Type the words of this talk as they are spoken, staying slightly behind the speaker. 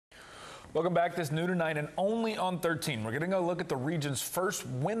Welcome back. This new tonight and only on 13. We're getting a look at the region's first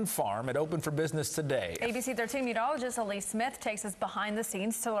wind farm. It opened for business today. ABC 13 meteorologist Elise Smith takes us behind the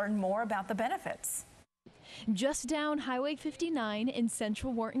scenes to learn more about the benefits. Just down Highway 59 in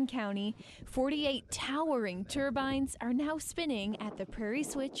central Wharton County, 48 towering turbines are now spinning at the Prairie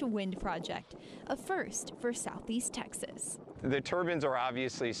Switch Wind Project, a first for Southeast Texas. The turbines are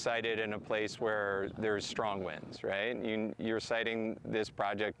obviously sited in a place where there's strong winds, right? You're siting this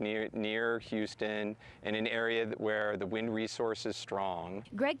project near Houston in an area where the wind resource is strong.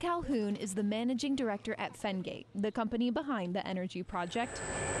 Greg Calhoun is the managing director at Fengate, the company behind the energy project.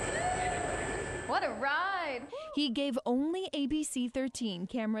 What a ride! He gave only ABC 13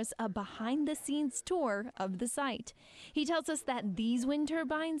 cameras a behind-the-scenes tour of the site. He tells us that these wind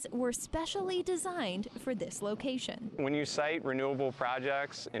turbines were specially designed for this location. When you site renewable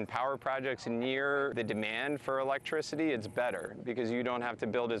projects and power projects near the demand for electricity, it's better because you don't have to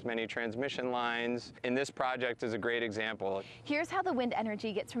build as many transmission lines. And this project is a great example. Here's how the wind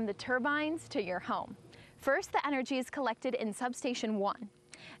energy gets from the turbines to your home. First, the energy is collected in Substation 1.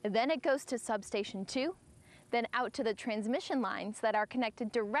 Then it goes to Substation 2, then out to the transmission lines that are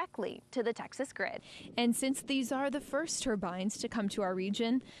connected directly to the Texas grid. And since these are the first turbines to come to our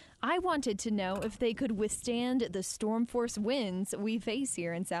region, I wanted to know if they could withstand the storm force winds we face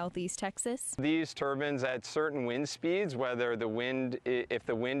here in Southeast Texas. These turbines at certain wind speeds, whether the wind, if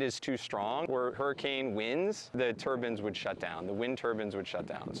the wind is too strong or hurricane winds, the turbines would shut down. The wind turbines would shut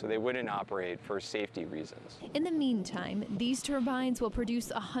down, so they wouldn't operate for safety reasons. In the meantime, these turbines will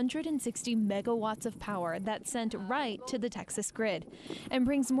produce 160 megawatts of power that's sent right to the Texas grid and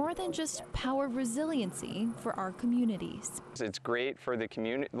brings more than just power resiliency for our communities. It's great for the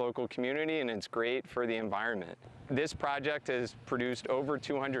local community, and it's great for the environment. This project has produced over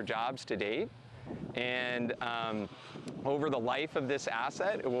 200 jobs to date, and over the life of this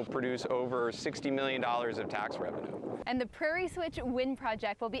asset, it will produce over $60 million of tax revenue. And the Prairie Switch Wind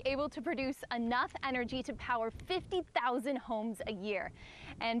Project will be able to produce enough energy to power 50,000 homes a year.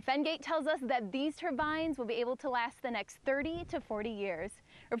 And Fengate tells us that these turbines will be able to last the next 30 to 40 years.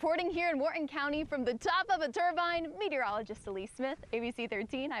 Reporting here in Wharton County from the top of a turbine, meteorologist Elise Smith, ABC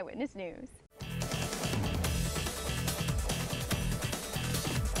 13 Eyewitness News.